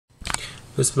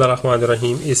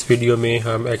बिस्मिल्लाहिर्रहमानिर्रहीम। इस वीडियो में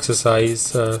हम एक्सरसाइज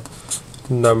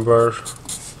नंबर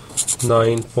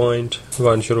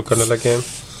 9.1 शुरू करने लगे हैं।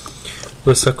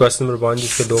 उसका क्वेश्चन नंबर 1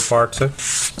 जिसके दो पार्ट्स हैं।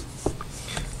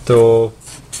 तो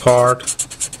पार्ट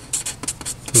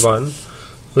 1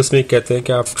 उसमें कहते हैं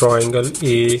कि आप ट्रायंगल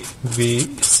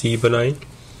ABC बनाएं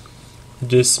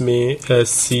जिसमें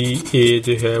CA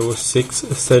जो है वो 6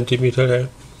 सेंटीमीटर है,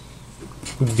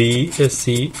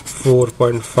 BC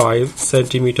 4.5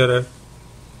 सेंटीमीटर है,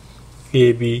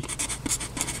 AB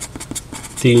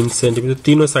 3 सेंटीमीटर।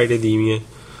 तीनों साइडें दी हुई हैं।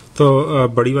 तो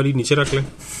बड़ी वाली नीचे रख लें,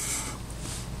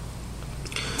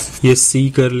 ये C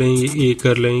कर लें, ये A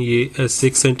कर लें, ये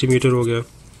 6 सेंटीमीटर हो गया।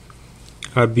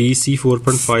 अब BC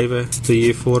 4.5 है तो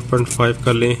ये 4.5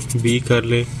 कर लें, B कर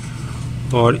लें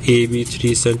और AB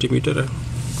 3 सेंटीमीटर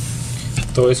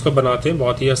है। तो इसको बनाते हैं,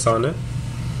 बहुत ही आसान है।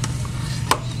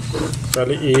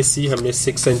 पहले AC हमने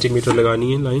 6 सेंटीमीटर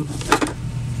लगानी है लाइन।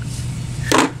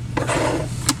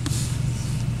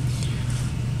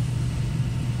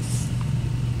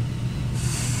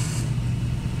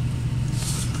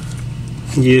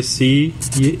 ये C,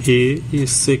 ये A, ये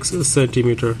 6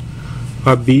 सेंटीमीटर।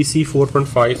 अब BC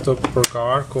 4.5 तो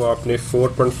प्रकार को आपने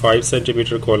 4.5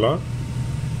 सेंटीमीटर खोला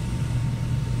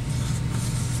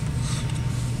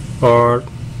और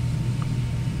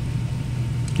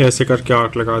ऐसे करके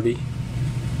आर्क लगा दी।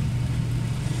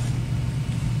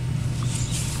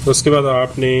 उसके बाद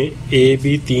आपने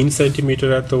AB 3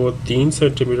 सेंटीमीटर है तो वो 3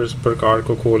 सेंटीमीटर प्रकार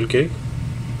को खोल के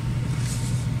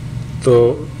तो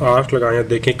आर्क लगाएं।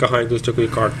 देखें कहाँ एक दूसरे को ये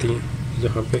काटती हैं,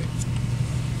 जहाँ पे।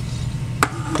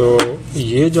 तो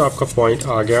ये जो आपका पॉइंट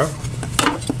आ गया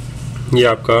ये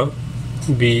आपका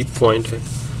B पॉइंट है।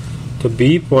 तो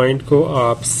B पॉइंट को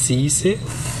आप C से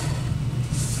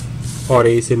और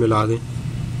A से मिला दें।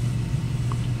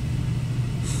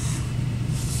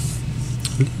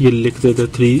 ये लिख देते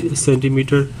 3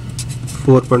 सेंटीमीटर,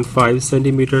 4.5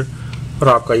 सेंटीमीटर और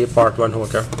आपका ये पार्ट 1 हो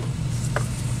गया।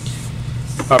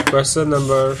 आप क्वेश्चन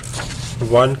नंबर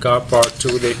 1 का पार्ट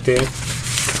 2 देखते हैं।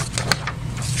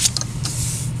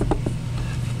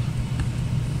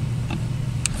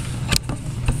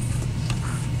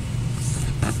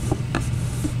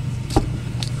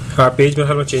 हाँ, पेज में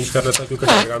मैं चेंज कर रहा था क्योंकि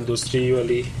डायग्राम दूसरी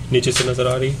वाली नीचे से नजर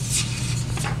आ रही।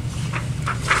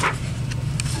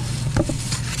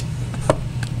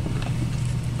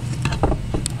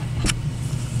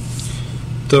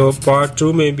 तो पार्ट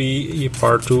 2 में भी ये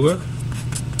पार्ट 2 है।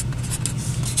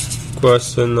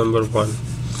 क्वेश्चन नंबर 1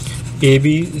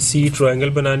 ABC ट्रायंगल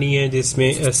बनानी है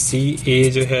जिसमें CA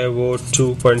जो है वो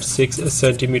 2.6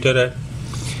 सेंटीमीटर है,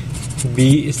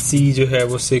 BC जो है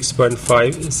वो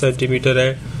 6.5 सेंटीमीटर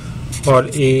है और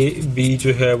AB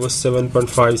जो है वो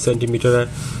 7.5 सेंटीमीटर है।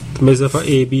 तो मैं इस दफ़ा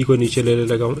AB को नीचे लेने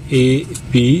लगा हूँ।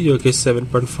 AB जो कि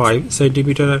 7.5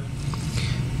 सेंटीमीटर है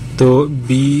तो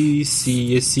BC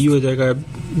ये C हो जाएगा,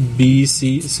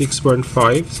 BC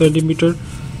 6.5 सेंटीमीटर,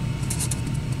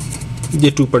 ये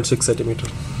 2.6 सेंटीमीटर।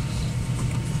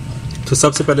 तो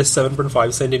सबसे पहले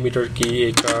 7.5 सेंटीमीटर की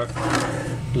एक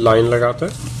लाइन लगाता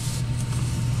है।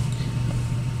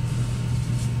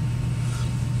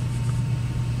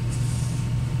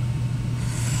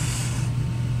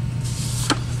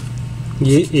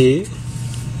 ये A,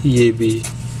 ये B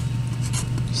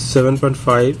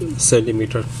 7.5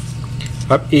 सेंटीमीटर।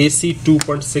 अब AC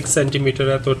 2.6 सेंटीमीटर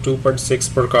है तो 2.6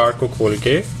 प्रकार को खोल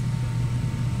के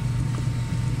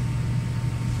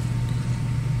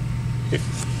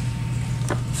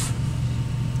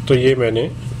तो ये मैंने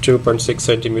 2.6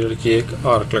 सेंटीमीटर की एक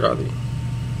आर्क लगा दी।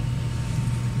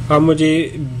 अब मुझे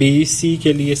BC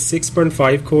के लिए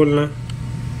 6.5 खोलना,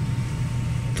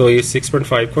 तो ये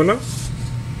 6.5 खोला।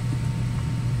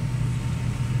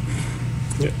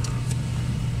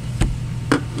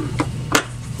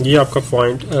 ये आपका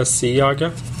पॉइंट C आ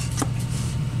गया।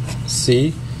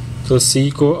 C, तो C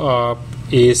को आप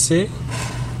A से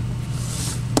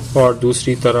और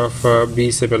दूसरी तरफ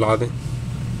B से मिला दें।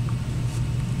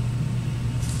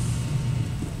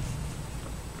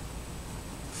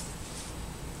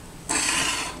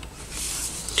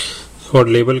 और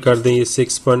लेबल कर दें ये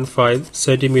 6.5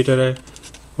 सेंटीमीटर है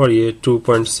और ये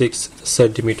 2.6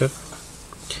 सेंटीमीटर।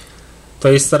 तो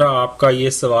इस तरह आपका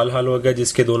ये सवाल हल हो गया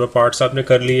जिसके दोनों पार्ट्स आपने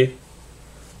कर लिए।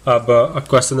 अब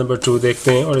क्वेश्चन नंबर 2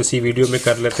 देखते हैं और इसी वीडियो में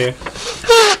कर लेते हैं।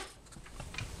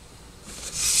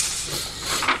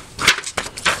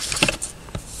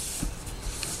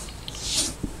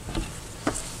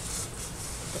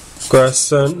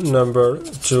 क्वेश्चन नंबर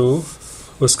 2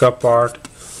 उसका पार्ट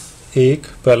 1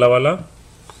 पहला वाला,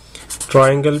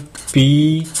 ट्रायंगल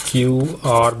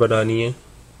PQR बनानी है।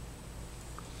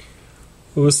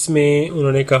 उसमें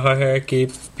उन्होंने कहा है कि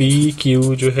पी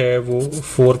क्यू जो है वो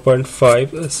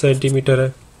 4.5 सेंटीमीटर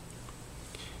है,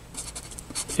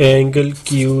 एंगल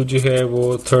क्यू जो है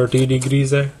वो 30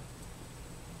 डिग्रीज है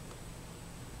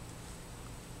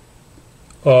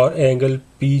और एंगल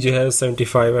पी जो है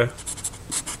 75 है।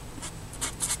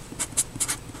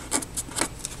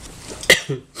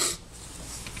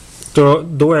 तो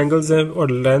दो एंगल्स हैं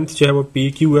और लेंथ जो है वो पी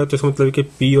क्यू है, तो इसका मतलब कि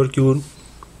पी और क्यू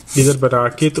इधर बना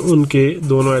के तो उनके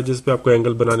दोनों एजेस पे आपको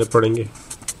एंगल बनाने पड़ेंगे।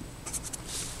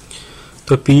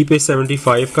 तो पी पे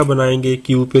 75 का बनाएंगे,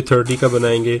 क्यू पे 30 का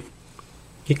बनाएंगे,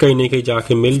 ये कहीं ना कहीं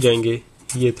जाके मिल जाएंगे,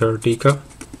 ये 30 का,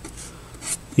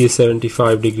 ये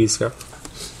 75 डिग्रीज का।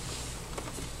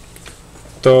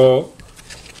 तो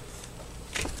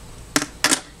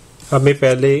हमें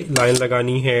पहले लाइन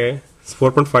लगानी है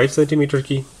 4.5 सेंटीमीटर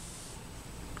की,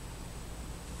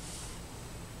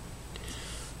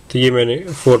 तो ये मैंने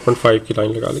 4.5 की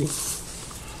लाइन लगा ली,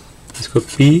 इसको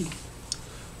P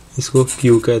इसको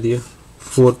Q कह दिया,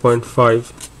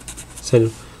 4.5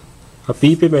 सेंटीमीटर। अब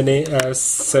P पे मैंने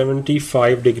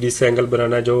 75 डिग्री से एंगल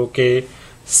बनाना है जो कि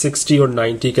 60 और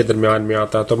 90 के दरमियान में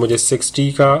आता है, तो मुझे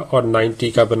 60 का और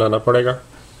 90 का बनाना पड़ेगा।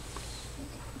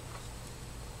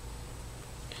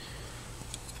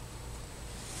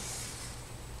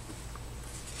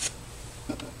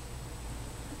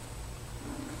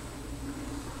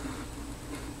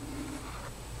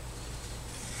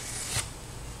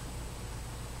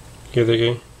 ये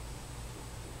देखें,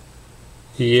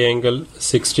 ये एंगल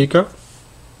 60 का,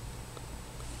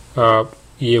 आप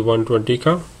ये 120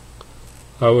 का,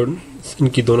 अब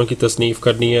इनकी दोनों की तसनीफ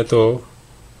करनी है तो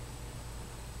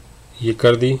ये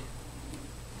कर दी।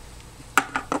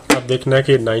 अब देखना है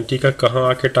कि 90 का कहाँ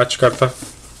आके टच करता,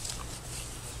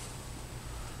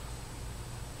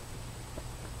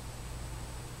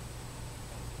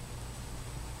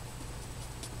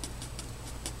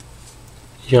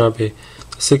 यहाँ पे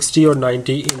 60 और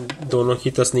 90 इन दोनों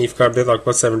की तसनीफ कर दे तो आपके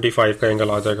पास 75 का एंगल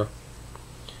आ जाएगा।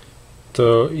 तो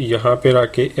यहाँ पे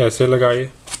रख के ऐसे लगाए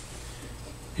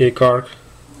एक आर्क,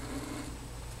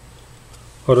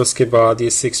 और उसके बाद ये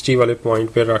 60 वाले पॉइंट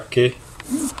पे रख के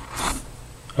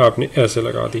आपने ऐसे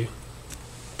लगा दिया,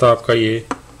 तो आपका ये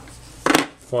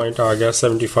पॉइंट आ गया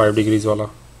 75 डिग्रीज वाला।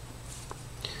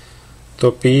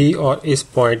 तो P और इस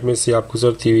पॉइंट में से आप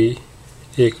गुजरती हुई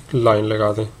एक लाइन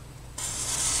लगा दें,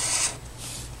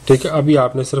 ठीक है। अभी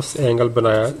आपने सिर्फ एंगल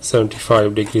बनाया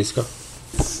 75 डिग्रीज का।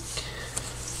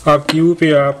 अब Q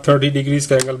पे आप 30 डिग्रीज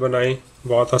का एंगल बनाएं,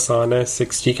 बहुत आसान है।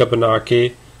 60 का बना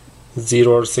के 0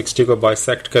 और 60 को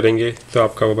बाइसेक्ट करेंगे तो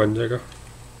आपका वो बन जाएगा।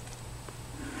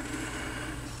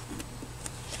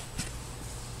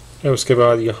 उसके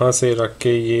बाद यहाँ से रख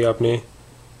के ये आपने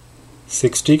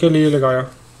 60 के लिए लगाया,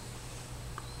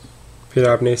 फिर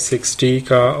आपने 60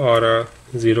 का और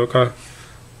 0 का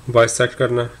बाइसेक्ट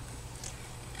करना है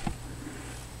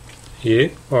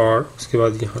ये, और उसके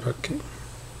बाद यहाँ रख के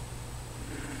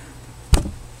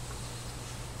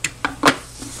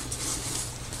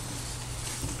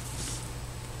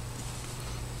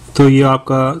तो ये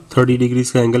आपका 30 डिग्रीज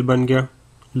का एंगल बन गया।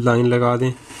 लाइन लगा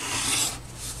दें,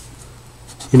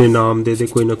 इन्हें नाम दे दें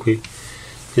कोई ना कोई।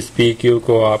 इस पी क्यू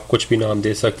को आप कुछ भी नाम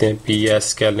दे सकते हैं, पी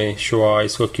एस कह लें, शुआ,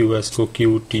 इसको क्यू एस को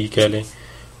क्यू टी कह लें,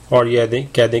 और ये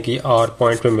कह दें कि आर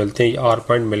पॉइंट पे मिलते हैं। ये आर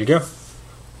पॉइंट मिल गया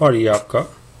और ये आपका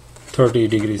 30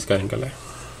 डिग्रीज का एंगल है।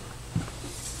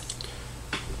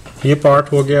 ये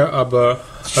पार्ट हो गया। अब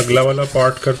अगला वाला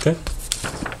पार्ट करते हैं।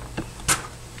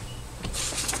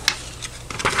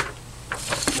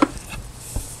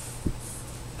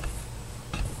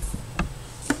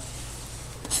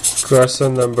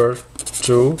 क्वेश्चन नंबर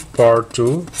 2 पार्ट 2,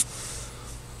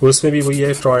 उसमें भी वही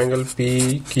है, ट्रायंगल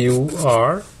पी क्यू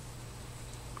आर,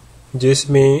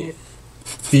 जिसमें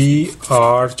पी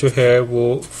आर जो है वो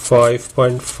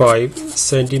 5.5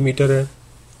 सेंटीमीटर है,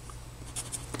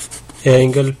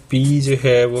 एंगल पी जो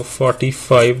है वो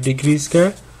 45 डिग्रीज का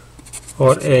है,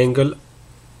 और एंगल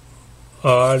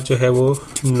आर जो है वो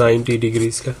 90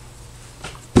 डिग्रीज का।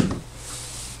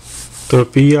 तो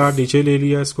पी आर नीचे ले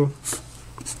लिया इसको,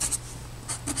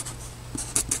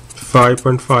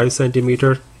 5.5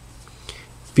 सेंटीमीटर,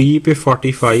 पी पे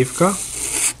 45 का,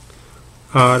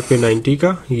 आर पे 90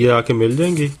 का, ये आके मिल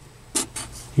जाएंगे।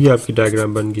 ये आपकी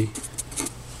डायग्राम बन गई।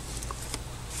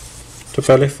 तो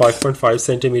पहले 5.5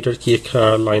 सेंटीमीटर की एक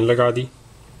लाइन लगा दी,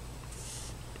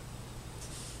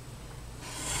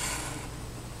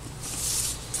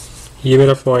 ये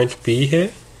मेरा पॉइंट P है,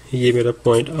 ये मेरा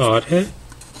पॉइंट R है,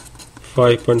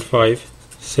 5.5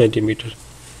 सेंटीमीटर।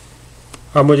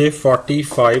 अब मुझे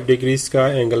 45 डिग्रीज का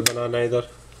एंगल बनाना है इधर,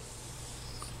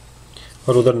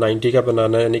 और उधर 90 का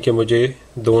बनाना है, यानी कि मुझे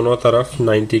दोनों तरफ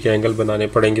 90 के एंगल बनाने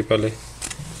पड़ेंगे पहले।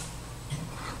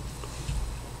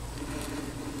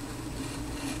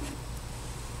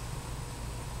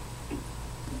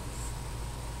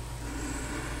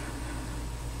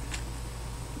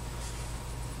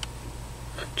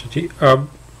 अच्छा जी, अब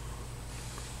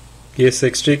ये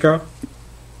 60 का,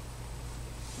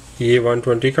 ये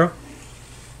 120 का,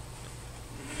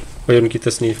 और उनकी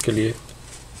तसनीफ के लिए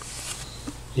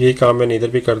यही काम मैंने इधर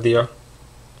भी कर दिया।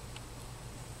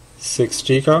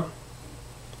 60 का,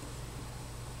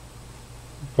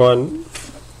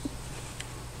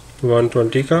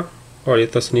 120 का, और ये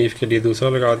तसनीफ के लिए दूसरा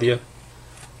लगा दिया।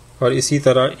 और इसी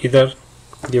तरह इधर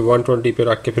ये 120 पे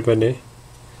रख के फिर मैंने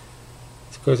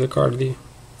इसको ऐसे काट दिया,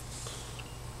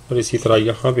 और इसी तरह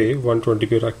यहाँ पे 120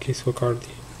 पे रख के इसको काट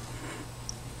दिया।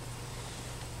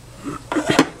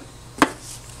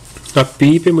 अब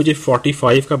P पे मुझे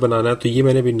 45 का बनाना है, तो ये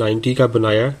मैंने भी 90 का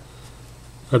बनाया।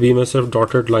 अभी मैं सिर्फ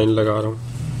डॉटेड लाइन लगा रहा हूँ,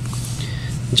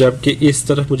 जबकि इस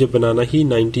तरफ मुझे बनाना ही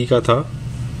 90 का था,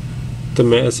 तो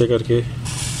मैं ऐसे करके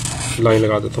लाइन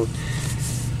लगा देता हूँ।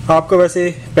 आपको वैसे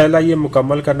पहला ये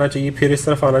मुकम्मल करना चाहिए, फिर इस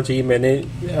तरफ आना चाहिए। मैंने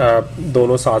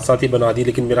दोनों साथ साथ ही बना दी,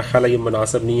 लेकिन मेरा ख्याल है ये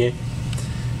मुनासिब नहीं है।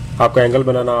 आपको एंगल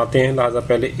बनाना आते हैं, लिहाजा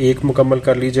पहले एक मुकम्मल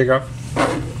कर लीजिएगा,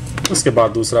 उसके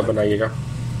बाद दूसरा बनाइएगा।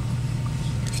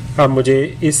 अब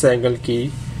मुझे इस एंगल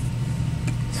की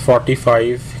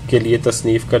 45 के लिए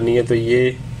तसनीफ़ करनी है, तो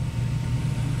ये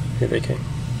देखें,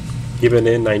 ये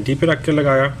मैंने 90 पे रख के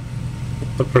लगाया,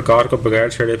 और प्रकार को बगैर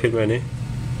छेड़े फिर मैंने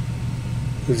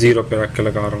 0 पे रख के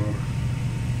लगा रहा हूँ।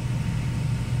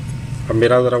 अब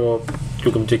मेरा ज़रा वो,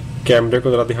 क्योंकि मुझे कैमरे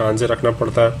को ज़रा ध्यान से रखना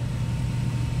पड़ता है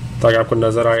ताकि आपको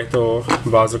नज़र आए, तो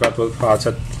बाज़ औक़ात वो हाथ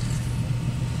से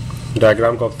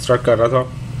डायग्राम को ऑब्स्ट्रक्ट कर रहा था,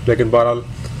 लेकिन बहरहाल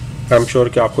आई एम श्योर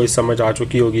कि आपको इस समझ आ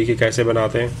चुकी होगी कि कैसे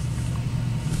बनाते हैं।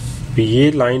 तो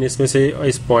ये लाइन इसमें से,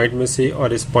 इस पॉइंट में से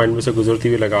और इस पॉइंट में से गुजरती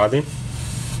हुई लगा दें,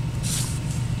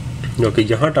 जो कि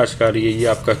यहाँ टच कर रही है। ये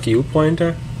आपका क्यू पॉइंट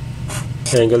है।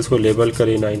 एंगल्स को लेबल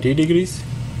करें 90 डिग्रीज,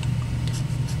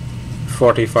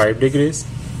 45 डिग्रीज,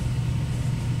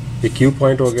 ये क्यू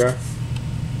पॉइंट हो गया।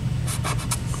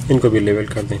 इनको भी लेबल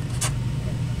कर दें,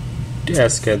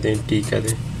 एस कह दें, टी कह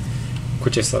दें,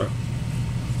 कुछ इस तरह।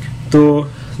 तो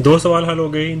 2 सवाल हल हो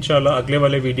गए। इंशाल्लाह अगले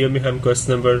वाले वीडियो में हम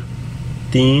क्वेश्चन नंबर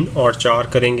 3 और 4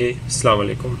 करेंगे। अस्सलाम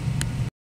वालेकुम।